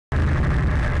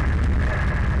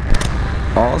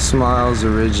All Smiles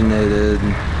originated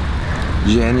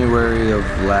January of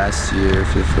last year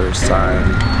for the first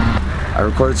time. I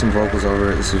recorded some vocals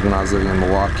over it. This was when I was living in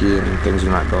Milwaukee and things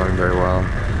were not going very well.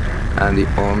 And the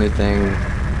only thing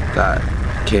that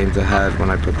came to head when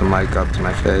I put the mic up to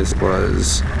my face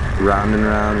was round and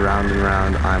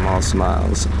round, I'm all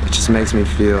smiles. It just makes me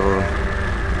feel,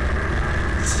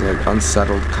 it's like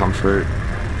unsettled comfort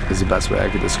is the best way I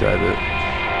could describe it.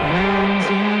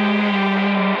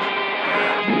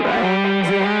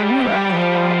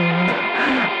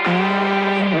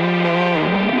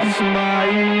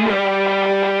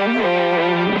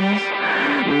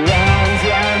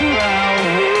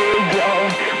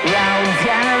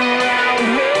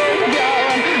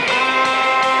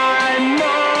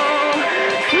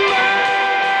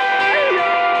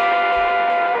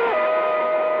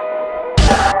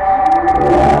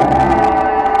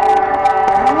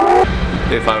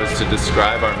 If I was to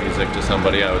describe our music to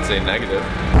somebody, I would say negative.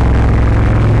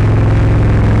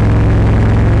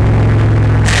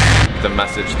 The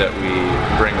message that we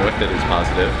bring with it is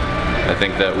positive. I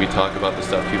think that we talk about the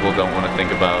stuff people don't want to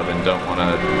think about and don't want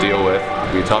to deal with.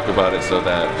 We talk about it so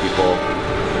that people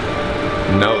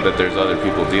know that there's other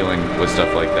people dealing with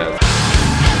stuff like that.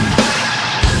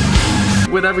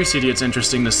 With every CD, it's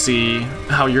interesting to see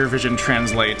how your vision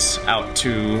translates out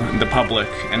to the public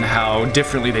and how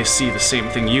differently they see the same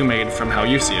thing you made from how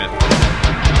you see it.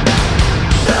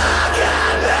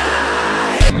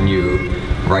 When you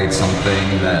write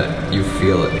something that you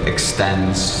feel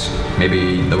extends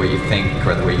maybe the way you think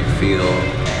or the way you feel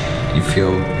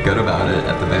good about it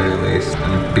at the very least,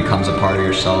 and it becomes a part of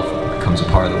yourself, becomes a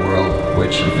part of the world,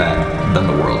 which in fact, then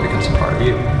the world becomes a part of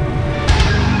you.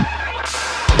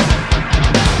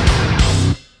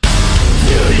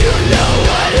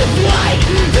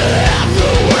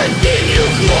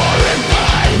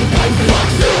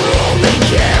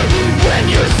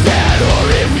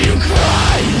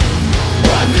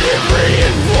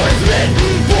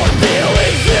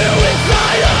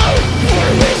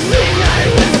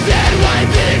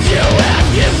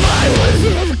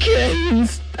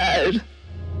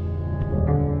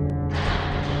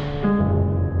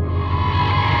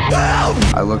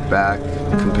 I look back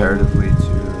comparatively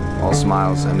to All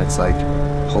Smiles and it's like,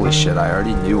 holy shit, I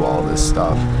already knew all this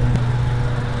stuff.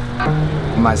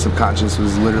 My subconscious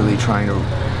was literally trying to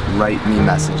write me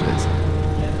messages.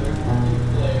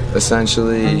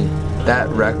 Essentially, that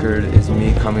record is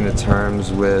me coming to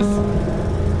terms with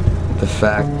the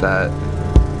fact that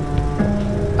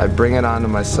I bring it onto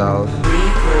myself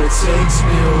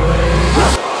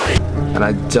and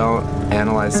I don't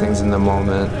analyze things in the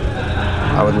moment.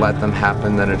 I would let them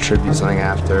happen, then attribute something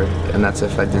after, and that's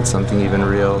if I did something even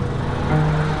real.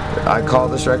 I call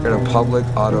this record a public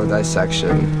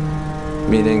auto-dissection,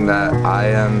 meaning that I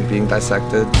am being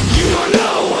dissected. You don't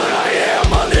know what I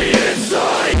am on the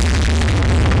inside!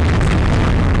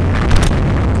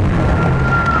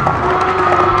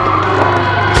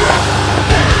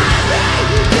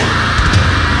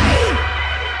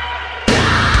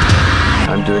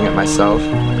 I'm doing it myself,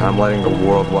 and I'm letting the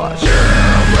world watch.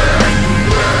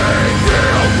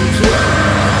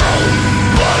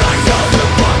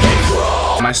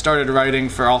 I started writing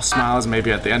for All Smiles maybe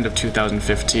at the end of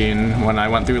 2015 when I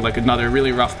went through like another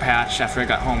really rough patch after I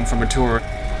got home from a tour.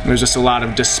 There was just a lot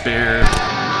of despair.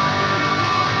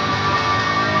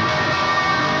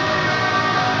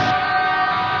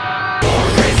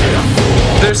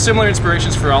 There's similar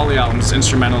inspirations for all the albums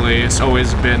instrumentally. It's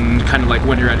always been kind of like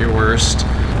when you're at your worst.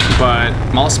 But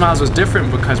All Smiles was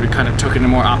different because we kind of took in a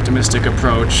more optimistic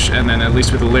approach, and then at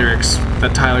least with the lyrics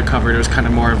that Tyler covered, it was kind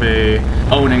of more of a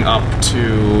owning up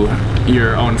to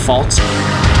your own faults.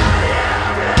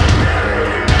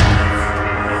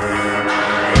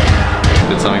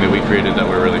 It's something that we created that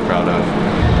we're really proud of.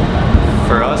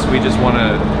 For us, we just want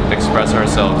to express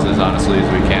ourselves as honestly as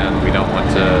we can. We don't want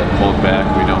to hold back.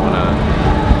 We don't want to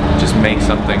just make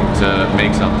something to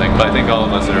make something. But I think all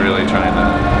of us are really trying to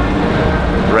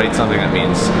write something that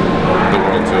means the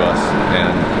world to us,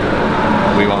 and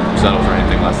we won't settle for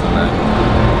anything less than that.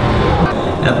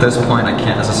 At this point, I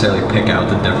can't necessarily pick out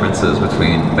the differences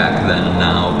between back then and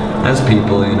now. As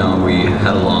people, you know, we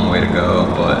had a long way to go,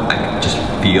 but I just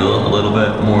feel a little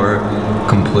bit more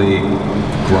complete,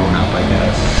 grown up, I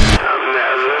guess.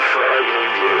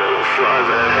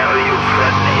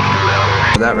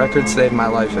 That record saved my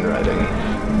life in writing,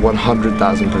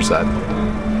 100,000%.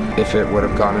 If it would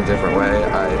have gone a different way,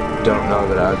 I don't know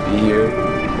that I would be here,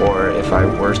 or if I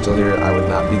were still here, I would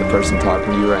not be the person talking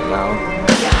to you right now.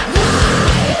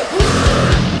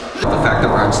 The fact that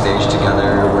we're on stage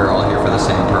together, we're all here for the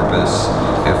same purpose,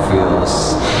 it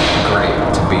feels great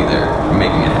to be there,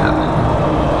 making it happen.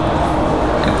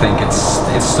 think it's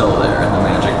still there and the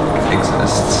magic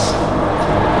exists.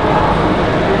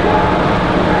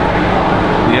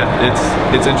 Yeah,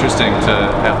 it's interesting to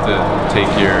have to take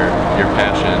your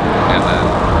passion and then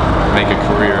make a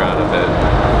career out of it.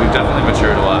 We've definitely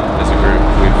matured a lot as a group.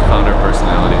 We've found our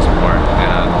personalities more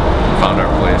and found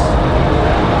our place.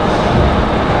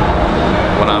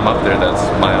 When I'm up there, that's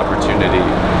my opportunity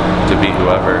to be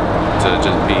whoever, to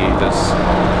just be this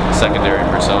secondary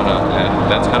persona,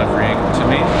 and that's kind of freeing to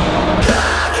me.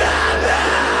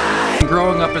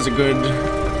 Growing up as a good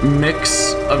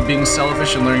mix of being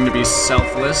selfish and learning to be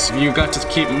selfless. You got to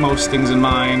keep most things in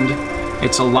mind.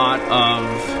 It's a lot of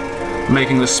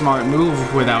making the smart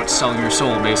move without selling your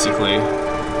soul, basically,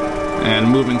 and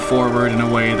moving forward in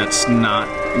a way that's not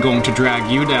going to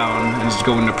drag you down and is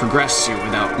going to progress you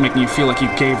without making you feel like you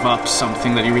gave up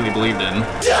something that you really believed in.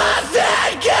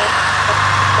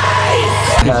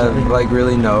 I have like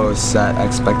really no set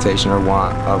expectation or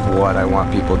want of what I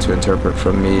want people to interpret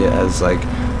from me as like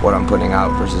what I'm putting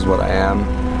out versus what I am.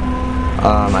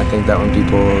 I think that when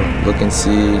people look and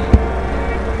see,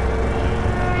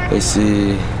 they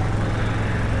see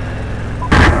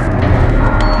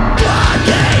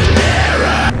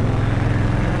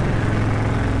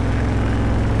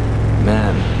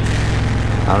man,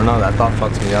 I don't know, that thought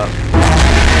fucks me up.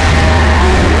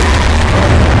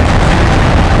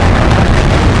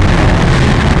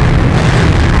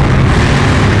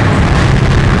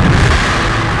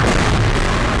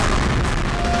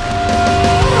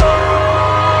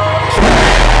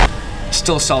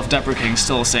 Still self-deprecating,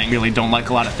 still saying really don't like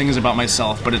a lot of things about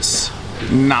myself, but it's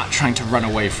not trying to run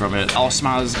away from it. All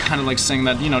Smile is kind of like saying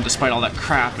that, you know, despite all that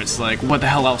crap, it's like, what the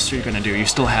hell else are you gonna do? You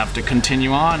still have to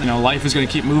continue on. You know, life is gonna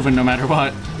keep moving no matter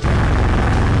what.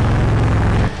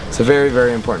 It's a very,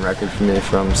 very important record for me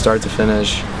from start to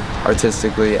finish.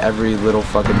 Artistically, every little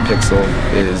fucking pixel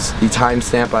is the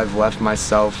timestamp I've left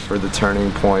myself for the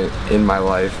turning point in my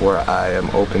life where I am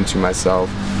open to myself.